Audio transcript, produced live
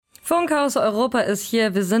Funkhaus Europa ist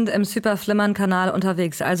hier. Wir sind im Super-Flimmern-Kanal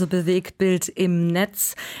unterwegs, also Bewegtbild im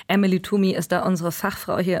Netz. Emily Toomey ist da unsere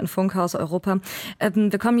Fachfrau hier in Funkhaus Europa.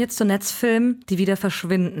 Wir kommen jetzt zu Netzfilmen, die wieder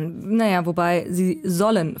verschwinden. Naja, wobei sie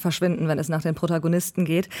sollen verschwinden, wenn es nach den Protagonisten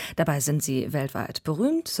geht. Dabei sind sie weltweit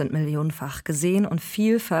berühmt, sind millionenfach gesehen und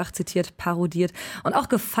vielfach zitiert, parodiert und auch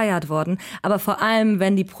gefeiert worden. Aber vor allem,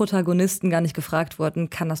 wenn die Protagonisten gar nicht gefragt wurden,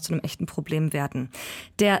 kann das zu einem echten Problem werden.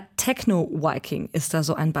 Der Techno-Viking ist da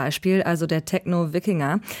so ein Beispiel, also der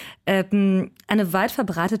Techno-Wikinger. Eine weit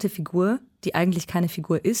verbreitete Figur, die eigentlich keine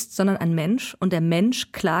Figur ist, sondern ein Mensch. Und der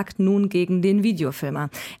Mensch klagt nun gegen den Videofilmer.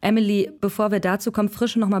 Emily, bevor wir dazu kommen,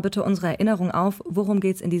 frische noch mal bitte unsere Erinnerung auf. Worum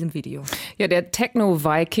geht's in diesem Video? Ja, der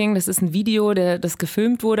Techno-Viking, das ist ein Video, das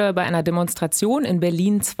gefilmt wurde bei einer Demonstration in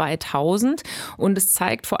Berlin 2000. Und es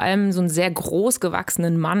zeigt vor allem so einen sehr groß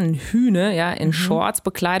gewachsenen Mann, einen Hühne, ja, in Shorts,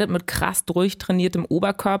 bekleidet mit krass durchtrainiertem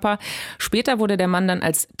Oberkörper. Später wurde der Mann dann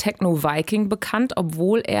als Techno-Viking bekannt,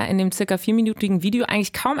 obwohl er in dem circa 4-minütigen Video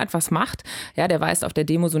eigentlich kaum etwas macht. Ja, der weist auf der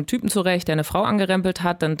Demo so einen Typen zurecht, der eine Frau angerempelt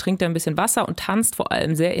hat, dann trinkt er ein bisschen Wasser und tanzt vor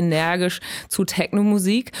allem sehr energisch zu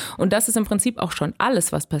Techno-Musik. Und das ist im Prinzip auch schon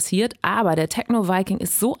alles, was passiert. Aber der Techno-Viking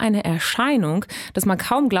ist so eine Erscheinung, dass man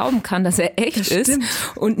kaum glauben kann, dass er echt ist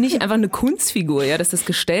und nicht einfach eine Kunstfigur, ja, dass das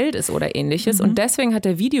gestellt ist oder ähnliches. Und deswegen hat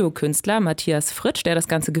der Videokünstler Matthias Fritsch, der das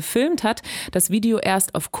Ganze gefilmt hat, das Video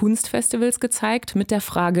erst auf Kunstfestivals gezeigt mit der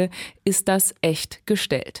Frage, ist das echt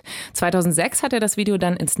gestellt? 2006 hat er das Video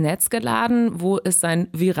dann ins Netz geladen, wo es seinen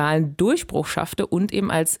viralen Durchbruch schaffte und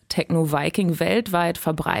eben als Techno-Viking weltweit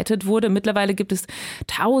verbreitet wurde. Mittlerweile gibt es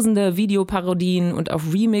tausende Videoparodien und auch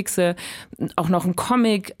Remixe, auch noch ein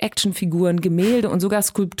Comic, Actionfiguren, Gemälde und sogar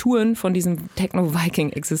Skulpturen von diesem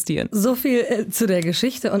Techno-Viking existieren. So viel zu der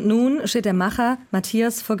Geschichte. Und nun steht der Macher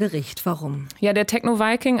Matthias vor Gericht. Warum? Ja, der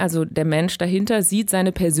Techno-Viking, also der Mensch dahinter, sieht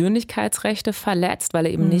seine Persönlichkeitsrechte verletzt, weil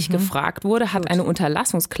er eben nicht gefragt wurde, hat eine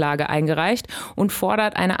Unterlassungsklage eingereicht und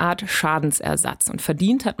fordert eine Art Schadensersatz. Und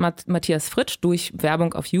verdient hat Matthias Fritsch durch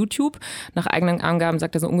Werbung auf YouTube. Nach eigenen Angaben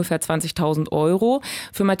sagt er so ungefähr 20.000 €.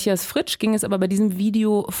 Für Matthias Fritsch ging es aber bei diesem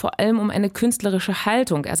Video vor allem um eine künstlerische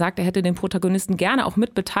Haltung. Er sagt, er hätte den Protagonisten gerne auch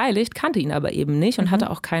mit beteiligt, kannte ihn aber eben nicht und hatte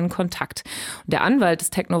auch keinen Kontakt. Und der Anwalt des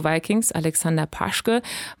Techno-Vikings, Alexander Paschke,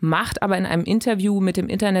 macht aber in einem Interview mit dem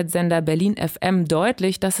Internetsender Berlin FM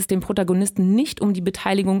deutlich, dass es dem Protagonisten nicht um die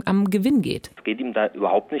Beteiligung am Gewinn geht. Es geht ihm da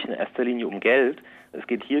überhaupt nicht in erster Linie um Geld. Es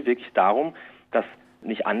geht hier wirklich darum, dass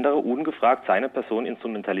nicht andere ungefragt seine Person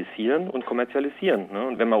instrumentalisieren und kommerzialisieren.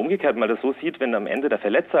 Und wenn man umgekehrt mal das so sieht, wenn am Ende der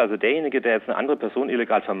Verletzer, also derjenige, der jetzt eine andere Person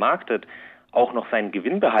illegal vermarktet, auch noch seinen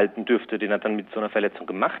Gewinn behalten dürfte, den er dann mit so einer Verletzung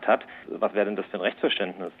gemacht hat, was wäre denn das für ein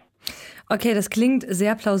Rechtsverständnis? Okay, das klingt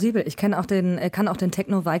sehr plausibel. Ich kann auch den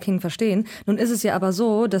Techno-Viking verstehen. Nun ist es ja aber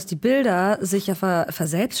so, dass die Bilder sich ja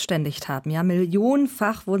verselbstständigt haben. Ja,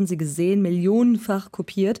 millionenfach wurden sie gesehen, millionenfach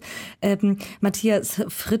kopiert. Matthias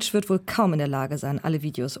Fritsch wird wohl kaum in der Lage sein, alle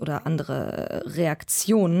Videos oder andere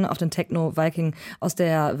Reaktionen auf den Techno-Viking aus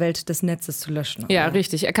der Welt des Netzes zu löschen. Oder? Ja,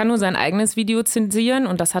 richtig. Er kann nur sein eigenes Video zensieren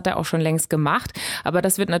und das hat er auch schon längst gemacht. Aber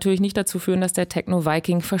das wird natürlich nicht dazu führen, dass der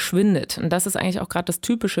Techno-Viking verschwindet. Und das ist eigentlich auch gerade das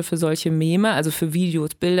Typische für solche Meme, also für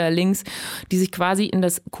Videos, Bilder, Links, die sich quasi in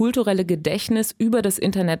das kulturelle Gedächtnis über das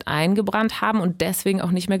Internet eingebrannt haben und deswegen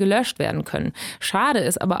auch nicht mehr gelöscht werden können. Schade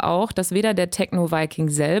ist aber auch, dass weder der Techno-Viking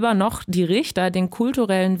selber noch die Richter den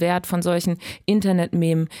kulturellen Wert von solchen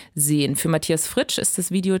Internet-Memen sehen. Für Matthias Fritsch ist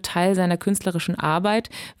das Video Teil seiner künstlerischen Arbeit,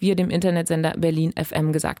 wie er dem Internetsender Berlin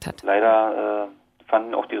FM gesagt hat. Leider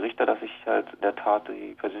fanden auch die Richter, dass ich halt in der Tat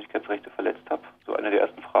die Persönlichkeitsrechte verletzt habe. So eine der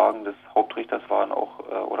ersten Fragen des Hauptrichters waren auch,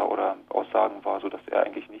 oder Aussagen war so, dass er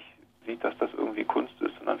eigentlich nicht sieht, dass das irgendwie Kunst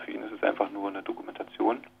ist, sondern für ihn ist es einfach nur eine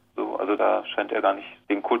Dokumentation. So, also da scheint er gar nicht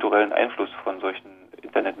den kulturellen Einfluss von solchen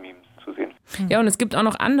Internet-Memes zu sehen. Ja, und es gibt auch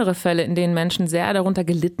noch andere Fälle, in denen Menschen sehr darunter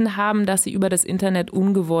gelitten haben, dass sie über das Internet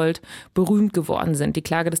ungewollt berühmt geworden sind. Die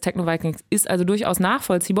Klage des Techno-Vikings ist also durchaus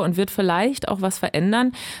nachvollziehbar und wird vielleicht auch was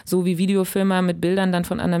verändern, so wie Videofilmer mit Bildern dann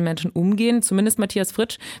von anderen Menschen umgehen. Zumindest Matthias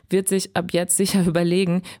Fritsch wird sich ab jetzt sicher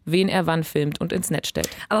überlegen, wen er wann filmt und ins Netz stellt.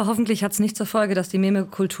 Aber hoffentlich hat es nicht zur Folge, dass die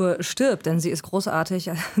Meme-Kultur stirbt, denn sie ist großartig,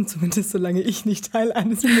 zumindest solange ich nicht Teil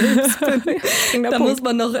eines Memes bin. Da muss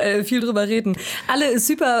man noch viel drüber reden. Alle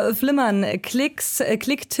super flimmern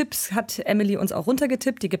Klicktipps hat Emily uns auch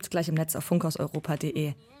runtergetippt. Die gibt's gleich im Netz auf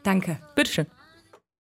funkhauseuropa.de. Danke. Bitteschön.